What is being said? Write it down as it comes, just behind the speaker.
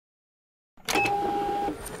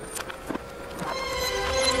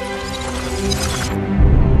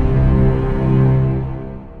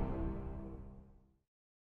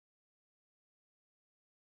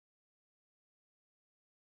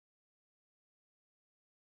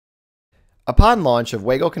Upon launch of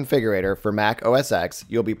Weigl Configurator for Mac OSX,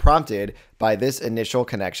 you'll be prompted by this initial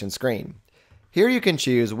connection screen. Here you can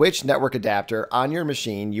choose which network adapter on your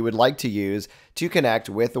machine you would like to use to connect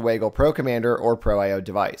with the Weigl Pro Commander or Pro I/O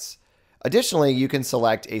device. Additionally, you can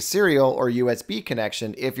select a serial or USB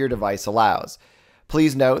connection if your device allows.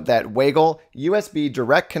 Please note that Weigl USB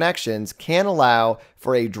direct connections can allow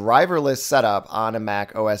for a driverless setup on a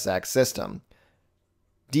Mac OSX system.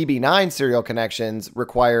 DB9 serial connections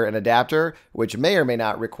require an adapter, which may or may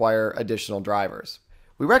not require additional drivers.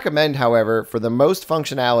 We recommend, however, for the most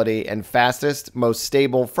functionality and fastest, most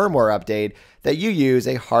stable firmware update that you use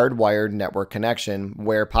a hardwired network connection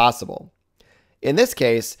where possible. In this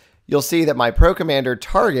case, you'll see that my Pro Commander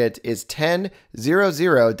target is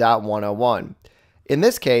 10.00.101. In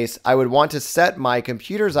this case, I would want to set my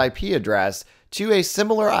computer's IP address to a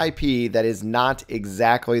similar IP that is not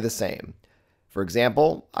exactly the same. For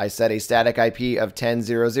example, I set a static IP of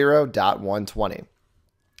 10.00.120.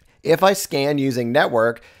 If I scan using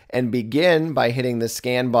network and begin by hitting the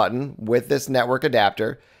scan button with this network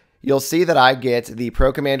adapter, you'll see that I get the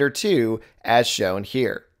Pro Commander 2 as shown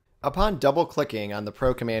here. Upon double-clicking on the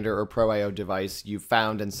Pro Commander or Pro I/O device you've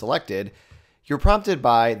found and selected, you're prompted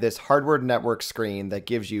by this hardware network screen that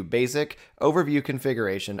gives you basic overview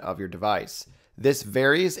configuration of your device. This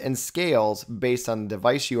varies and scales based on the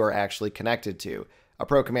device you are actually connected to. A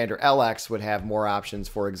Pro Commander LX would have more options,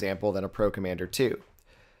 for example, than a Pro Commander 2.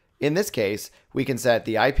 In this case, we can set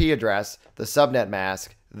the IP address, the subnet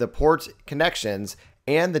mask, the port connections,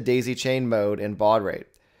 and the daisy chain mode and baud rate.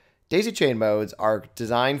 Daisy chain modes are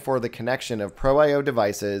designed for the connection of Pro I/O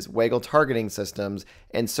devices, Weigl targeting systems,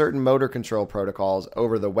 and certain motor control protocols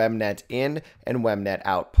over the WEMNet in and WEMNet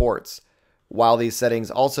out ports. While these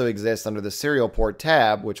settings also exist under the serial port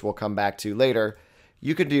tab, which we'll come back to later,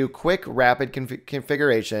 you can do quick, rapid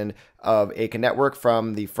configuration of a network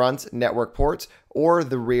from the front network ports or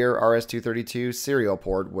the rear RS-232 serial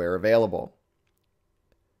port where available.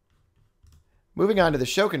 Moving on to the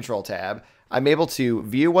Show Control tab, I'm able to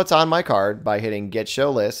view what's on my card by hitting Get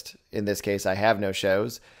Show List. In this case, I have no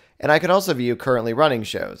shows. And I can also view currently running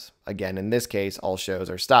shows. Again, in this case, all shows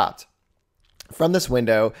are stopped. From this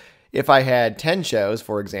window, if I had 10 shows,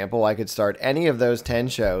 for example, I could start any of those 10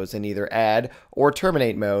 shows in either add or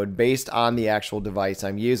terminate mode based on the actual device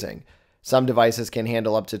I'm using. Some devices can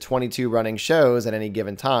handle up to 22 running shows at any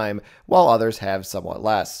given time, while others have somewhat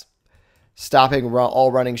less. Stopping all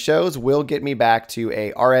running shows will get me back to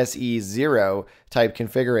a RSE0 type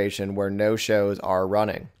configuration where no shows are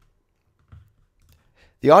running.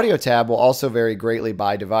 The audio tab will also vary greatly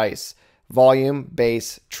by device. Volume,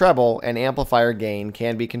 bass, treble, and amplifier gain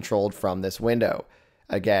can be controlled from this window.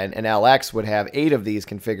 Again, an LX would have 8 of these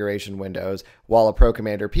configuration windows, while a Pro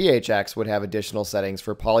Commander PHX would have additional settings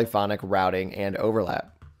for polyphonic routing and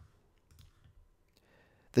overlap.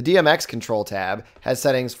 The DMX Control tab has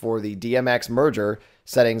settings for the DMX merger,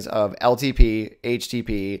 settings of LTP,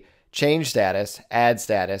 HTTP, change status, add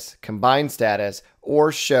status, combined status,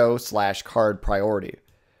 or show/card priority.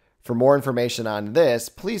 For more information on this,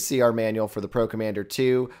 please see our manual for the Pro Commander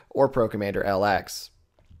 2 or Pro Commander LX.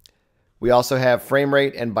 We also have frame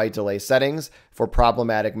rate and byte delay settings for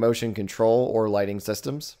problematic motion control or lighting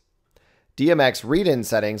systems. DMX read-in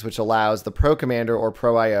settings, which allows the Pro Commander or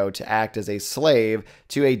Pro I/O to act as a slave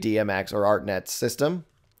to a DMX or ArtNet system.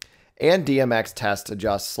 And DMX test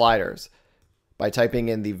adjust sliders. By typing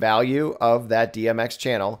in the value of that DMX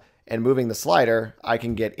channel and moving the slider, I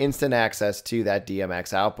can get instant access to that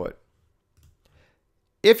DMX output.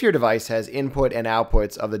 If your device has input and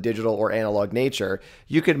outputs of the digital or analog nature,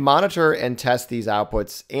 you could monitor and test these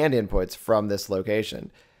outputs and inputs from this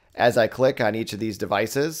location. As I click on each of these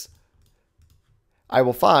devices, I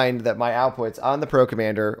will find that my outputs on the Pro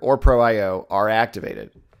Commander or Pro I/O are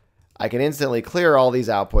activated. I can instantly clear all these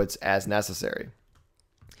outputs as necessary.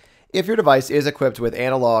 If your device is equipped with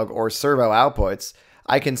analog or servo outputs,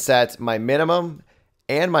 I can set my minimum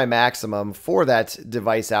and my maximum for that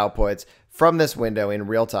device outputs from this window in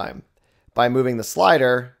real time. By moving the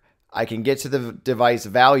slider, I can get to the device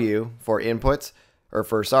value for inputs,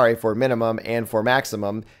 for minimum and for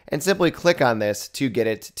maximum, and simply click on this to get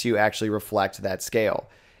it to actually reflect that scale.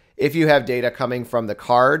 If you have data coming from the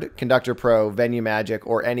card, Conductor Pro, Venue Magic,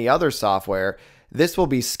 or any other software, this will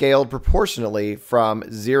be scaled proportionally from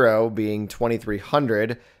 0 being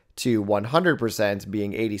 2300 to 100%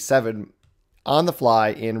 being 87 on the fly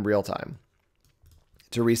in real time.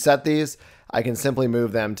 To reset these, I can simply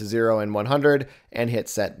move them to 0 and 100 and hit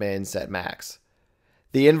Set Min, Set Max.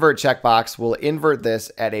 The invert checkbox will invert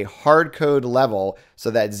this at a hard code level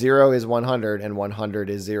so that 0 is 100 and 100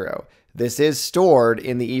 is 0. This is stored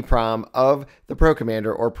in the EEPROM of the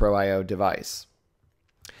ProCommander or ProIO device.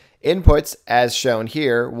 Inputs, as shown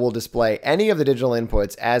here, will display any of the digital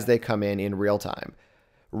inputs as they come in real time.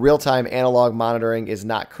 Real-time analog monitoring is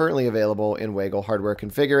not currently available in Weigl Hardware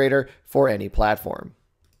Configurator for any platform.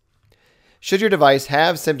 Should your device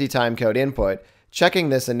have SMPTE timecode input, checking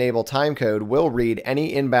this enable timecode will read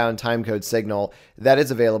any inbound timecode signal that is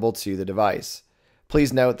available to the device.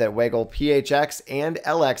 Please note that Weigl PHX and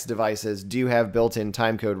LX devices do have built-in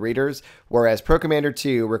timecode readers, whereas ProCommander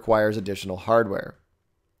 2 requires additional hardware.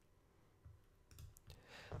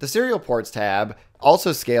 The Serial Ports tab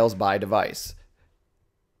also scales by device.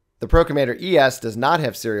 The ProCommander ES does not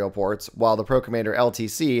have serial ports, while the ProCommander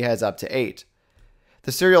LTC has up to 8.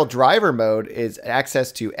 The serial driver mode is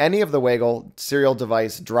access to any of the Weigl serial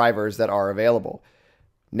device drivers that are available.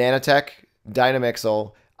 Nanotech,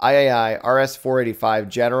 Dynamixel, IAI, RS-485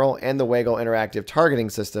 General, and the Weigl Interactive Targeting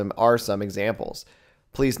System are some examples.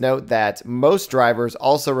 Please note that most drivers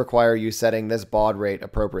also require you setting this baud rate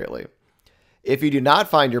appropriately. If you do not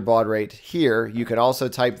find your baud rate here, you can also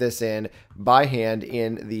type this in by hand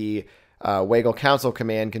in the Weigl console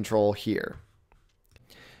command control here.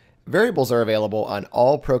 Variables are available on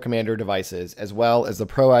all ProCommander devices as well as the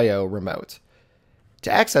ProIO remote.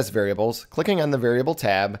 To access variables, clicking on the Variable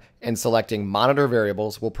tab and selecting Monitor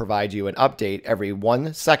Variables will provide you an update every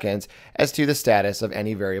 1 second as to the status of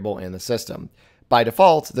any variable in the system. By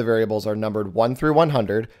default, the variables are numbered 1 through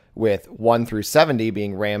 100, with 1 through 70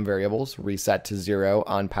 being RAM variables reset to 0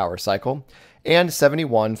 on power cycle, and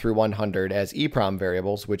 71 through 100 as EEPROM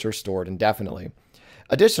variables, which are stored indefinitely.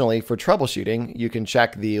 Additionally, for troubleshooting, you can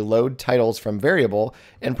check the Load Titles from Variable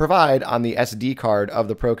and provide on the SD card of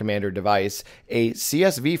the ProCommander device a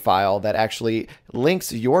CSV file that actually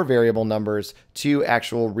links your variable numbers to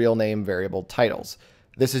actual real name variable titles.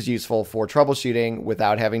 This is useful for troubleshooting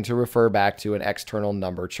without having to refer back to an external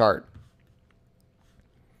number chart.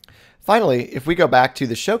 Finally, if we go back to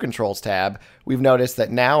the Show Controls tab, we've noticed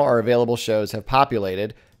that now our available shows have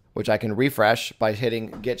populated, which I can refresh by hitting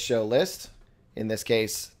Get Show List. In this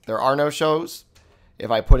case, there are no shows. If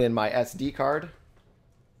I put in my SD card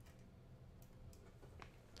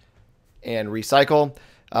and recycle,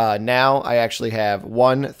 now I actually have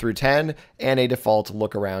 1 through 10 and a default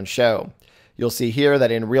look around show. You'll see here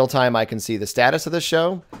that in real time I can see the status of the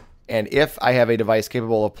show, and if I have a device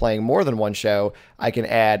capable of playing more than one show, I can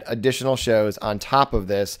add additional shows on top of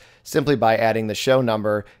this simply by adding the show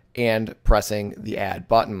number and pressing the Add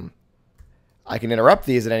button. I can interrupt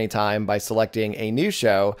these at any time by selecting a new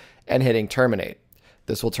show and hitting Terminate.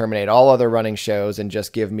 This will terminate all other running shows and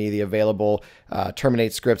just give me the available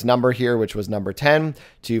terminate script number here, which was number 10,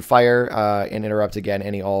 to fire and interrupt again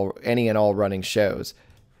any and all running shows.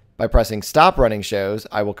 By pressing Stop Running Shows,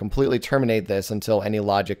 I will completely terminate this until any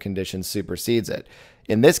logic condition supersedes it.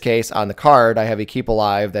 In this case, on the card, I have a keep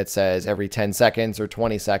alive that says every 10 seconds or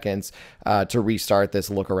 20 seconds to restart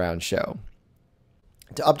this look around show.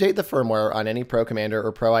 To update the firmware on any ProCommander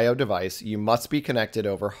or ProIO device, you must be connected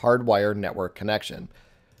over hardwired network connection.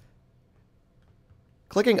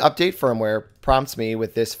 Clicking Update Firmware prompts me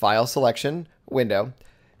with this file selection window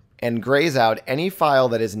and grays out any file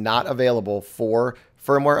that is not available for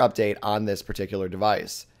firmware update on this particular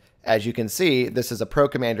device. As you can see, this is a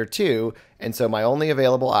ProCommander 2, and so my only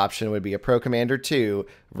available option would be a ProCommander 2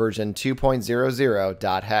 version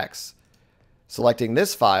 2.00.hex. Selecting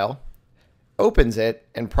this file opens it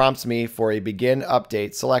and prompts me for a Begin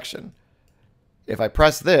Update selection. If I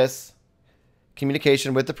press this,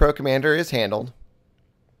 communication with the ProCommander is handled,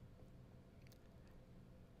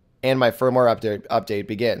 and my firmware update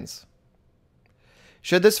begins.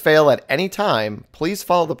 Should this fail at any time, please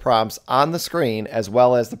follow the prompts on the screen as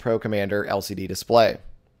well as the ProCommander LCD display.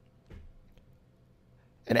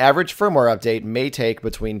 An average firmware update may take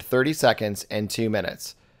between 30 seconds and 2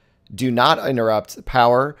 minutes. Do not interrupt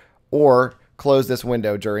power or close this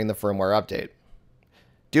window during the firmware update.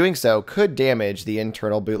 Doing so could damage the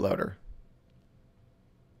internal bootloader.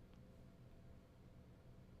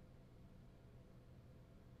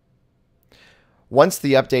 Once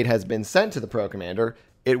the update has been sent to the ProCommander,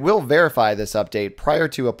 it will verify this update prior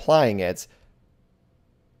to applying it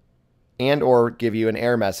and or give you an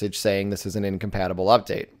error message saying this is an incompatible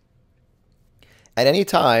update. At any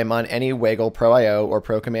time on any Weigl ProIO or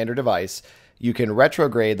ProCommander device, you can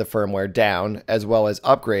retrograde the firmware down as well as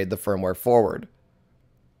upgrade the firmware forward.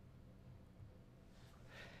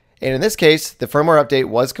 And in this case, the firmware update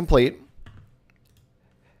was complete.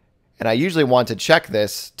 And I usually want to check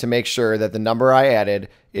this to make sure that the number I added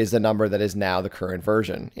is the number that is now the current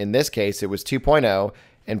version. In this case, it was 2.0,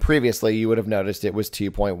 and previously you would have noticed it was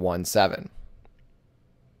 2.17.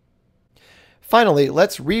 Finally,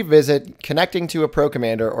 let's revisit connecting to a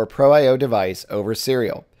ProCommander or ProIO device over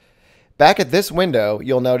serial. Back at this window,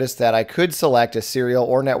 you'll notice that I could select a serial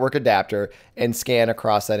or network adapter and scan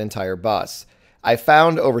across that entire bus. I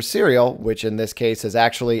found over serial, which in this case is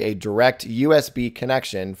actually a direct USB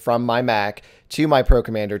connection from my Mac to my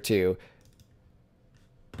ProCommander 2.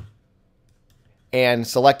 And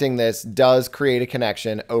selecting this does create a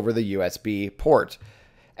connection over the USB port.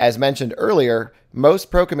 As mentioned earlier, most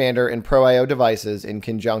ProCommander and ProIO devices in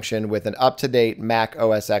conjunction with an up-to-date Mac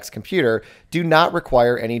OSX computer do not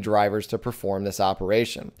require any drivers to perform this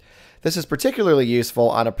operation. This is particularly useful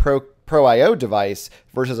on a ProIO device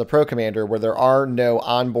versus a ProCommander where there are no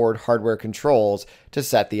onboard hardware controls to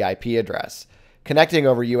set the IP address. Connecting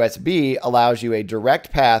over USB allows you a direct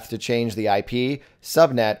path to change the IP,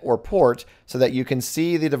 subnet, or port so that you can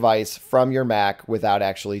see the device from your Mac without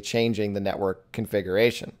actually changing the network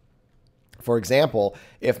configuration. For example,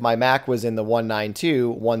 if my Mac was in the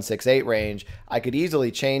 192.168 range, I could easily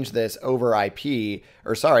change this over over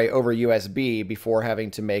USB before having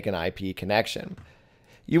to make an IP connection.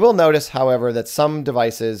 You will notice, however, that some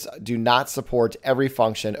devices do not support every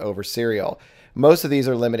function over serial. Most of these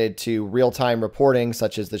are limited to real-time reporting,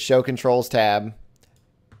 such as the Show Controls tab,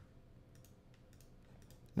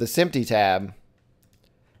 the SMPTE tab,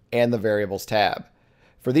 and the Variables tab.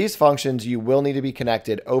 For these functions, you will need to be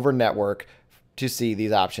connected over network to see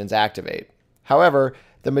these options activate. However,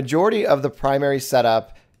 the majority of the primary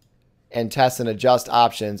setup and test and adjust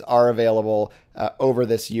options are available over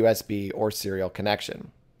this USB or serial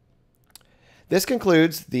connection. This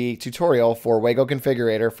concludes the tutorial for Weigl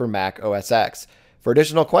Configurator for Mac OS X. For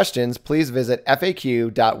additional questions, please visit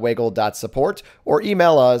faq.weigl.support or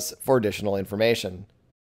email us for additional information.